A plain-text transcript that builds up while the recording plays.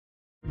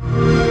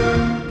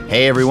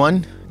Hey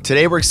everyone,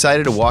 today we're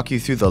excited to walk you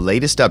through the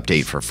latest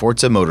update for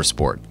Forza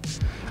Motorsport.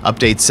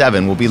 Update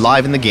 7 will be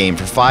live in the game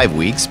for 5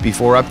 weeks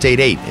before Update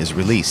 8 is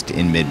released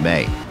in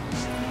mid-May.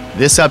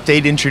 This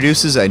update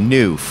introduces a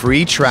new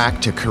free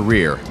track to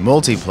career,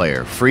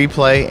 multiplayer, free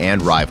play,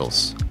 and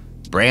rivals.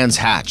 Brands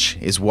Hatch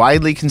is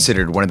widely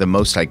considered one of the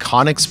most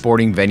iconic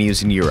sporting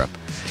venues in Europe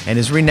and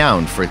is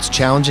renowned for its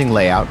challenging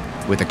layout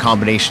with a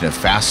combination of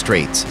fast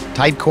straights,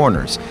 tight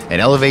corners, and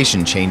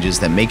elevation changes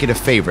that make it a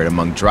favorite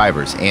among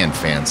drivers and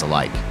fans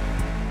alike.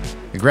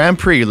 The Grand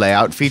Prix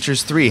layout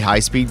features 3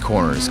 high-speed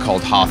corners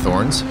called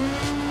Hawthorns,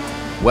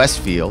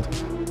 Westfield,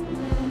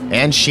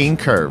 and Sheen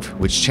Curve,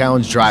 which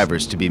challenge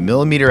drivers to be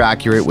millimeter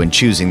accurate when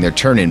choosing their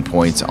turn-in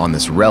points on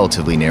this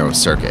relatively narrow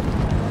circuit.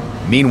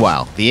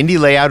 Meanwhile, the Indy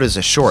layout is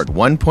a short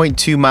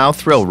 1.2-mile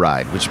thrill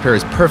ride which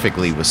pairs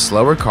perfectly with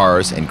slower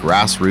cars and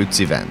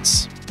grassroots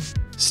events.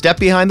 Step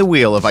behind the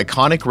wheel of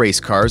iconic race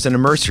cars and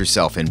immerse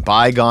yourself in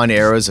bygone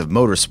eras of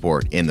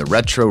motorsport in the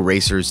Retro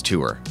Racers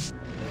Tour.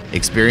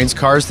 Experience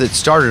cars that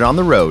started on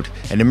the road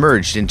and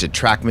emerged into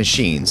track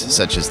machines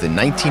such as the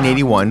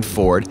 1981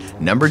 Ford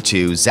No.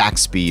 2 Zack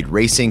Speed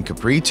Racing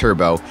Capri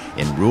Turbo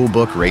in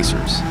Rulebook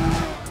Racers.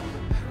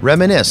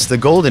 Reminisce the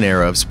golden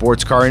era of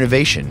sports car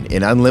innovation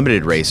in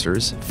Unlimited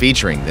Racers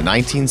featuring the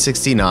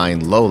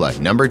 1969 Lola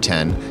No.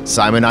 10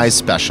 Simonized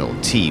Special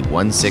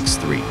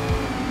T163.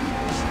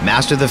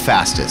 Master the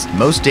fastest,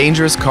 most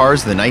dangerous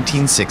cars of the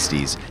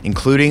 1960s,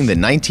 including the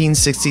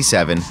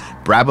 1967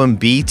 Brabham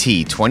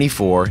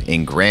BT24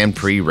 in Grand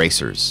Prix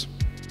Racers.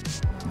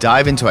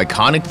 Dive into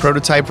iconic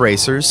prototype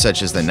racers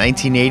such as the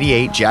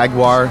 1988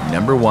 Jaguar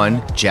No.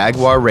 1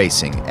 Jaguar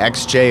Racing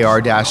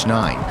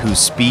XJR-9, whose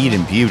speed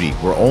and beauty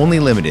were only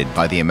limited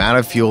by the amount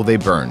of fuel they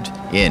burned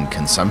in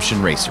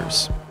consumption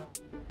racers.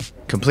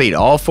 Complete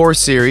all 4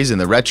 series in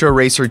the Retro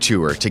Racer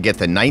Tour to get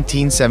the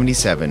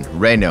 1977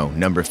 Renault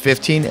No.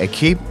 15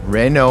 Equipe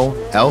Renault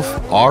Elf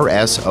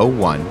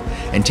RS01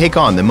 and take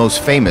on the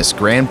most famous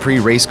Grand Prix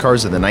race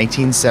cars of the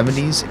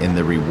 1970s in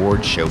the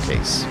Reward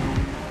Showcase.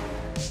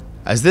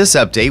 As this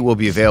update will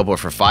be available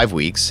for 5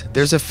 weeks,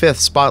 there's a 5th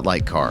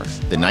spotlight car,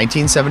 the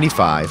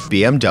 1975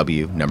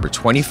 BMW No.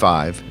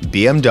 25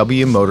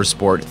 BMW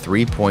Motorsport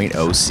 3.0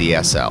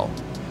 CSL.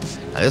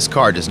 Now, this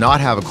car does not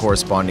have a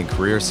corresponding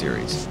career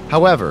series.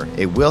 However,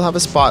 it will have a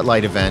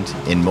spotlight event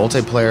in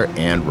multiplayer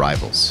and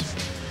rivals.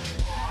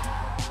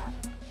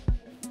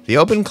 The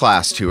Open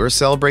Class Tour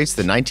celebrates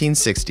the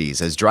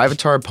 1960s as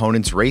Drivatar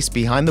opponents race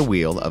behind the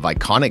wheel of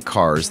iconic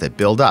cars that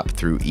build up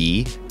through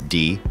E,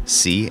 D,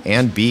 C,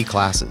 and B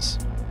classes.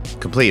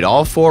 Complete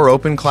all 4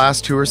 Open Class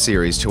Tour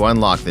series to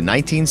unlock the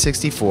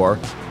 1964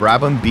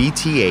 Brabham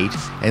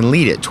BT8 and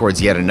lead it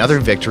towards yet another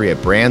victory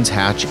at Brands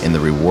Hatch in the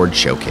Reward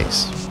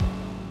Showcase.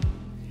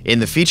 In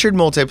the featured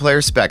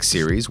multiplayer spec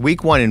series,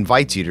 Week 1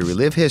 invites you to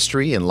relive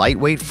history in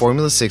lightweight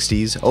Formula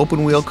 60s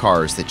open-wheel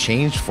cars that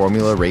changed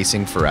Formula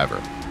racing forever.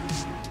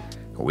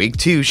 Week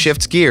 2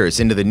 shifts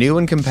gears into the new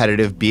and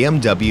competitive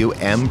BMW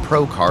M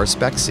Pro Car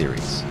spec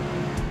series.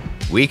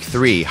 Week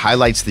 3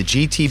 highlights the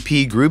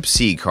GTP Group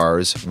C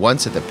cars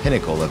once at the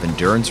pinnacle of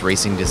endurance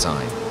racing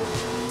design.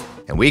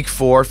 And Week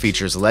 4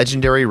 features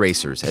legendary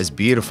racers as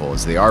beautiful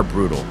as they are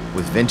brutal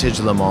with vintage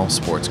Le Mans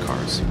sports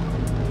cars.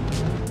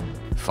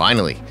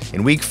 Finally,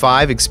 in Week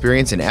 5,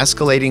 experience an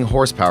escalating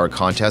horsepower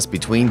contest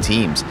between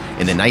teams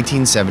in the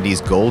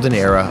 1970s golden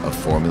era of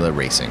Formula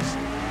racing.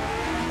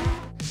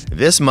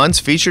 This month's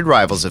featured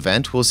rivals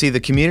event will see the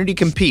community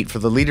compete for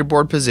the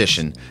leaderboard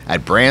position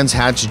at Brands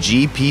Hatch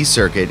GP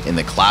circuit in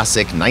the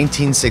classic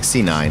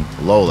 1969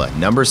 Lola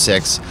No.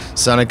 6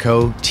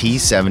 Sunoco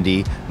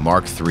T70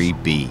 Mark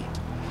III-B.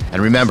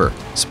 And remember,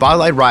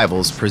 Spotlight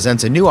Rivals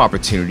presents a new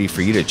opportunity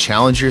for you to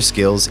challenge your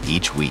skills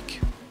each week.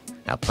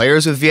 Now,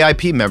 players with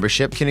VIP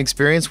membership can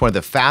experience one of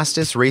the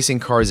fastest racing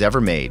cars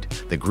ever made,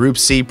 the Group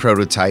C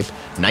prototype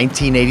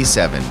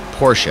 1987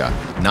 Porsche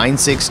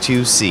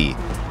 962C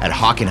at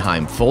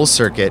Hockenheim Full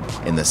Circuit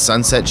in the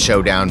Sunset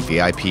Showdown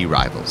VIP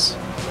Rivals.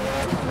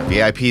 Now,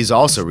 VIPs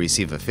also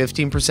receive a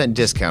 15%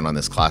 discount on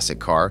this classic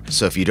car,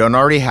 so if you don't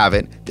already have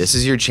it, this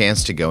is your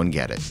chance to go and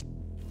get it.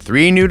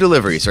 3 new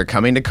deliveries are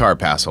coming to Car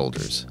Pass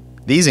holders.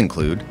 These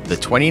include the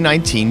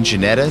 2019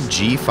 Ginetta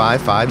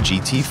G55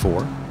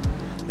 GT4,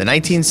 the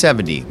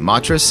 1970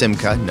 Matra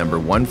Simca No.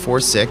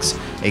 146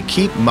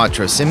 Equipe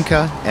Matra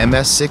Simca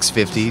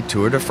MS650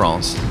 Tour de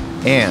France,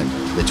 and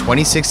the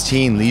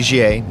 2016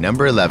 Ligier No.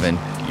 11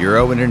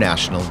 Euro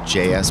International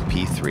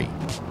JSP3.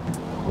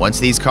 Once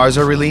these cars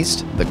are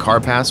released, the Car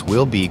Pass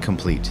will be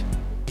complete.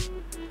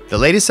 The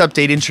latest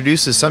update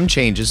introduces some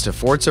changes to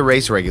Forza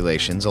race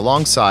regulations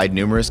alongside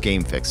numerous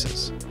game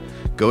fixes.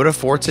 Go to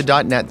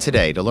Forza.net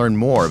today to learn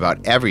more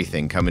about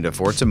everything coming to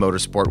Forza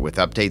Motorsport with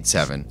Update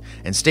 7,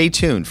 and stay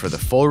tuned for the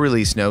full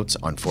release notes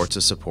on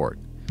Forza support.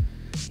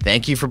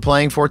 Thank you for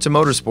playing Forza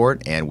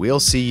Motorsport, and we'll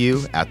see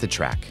you at the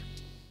track.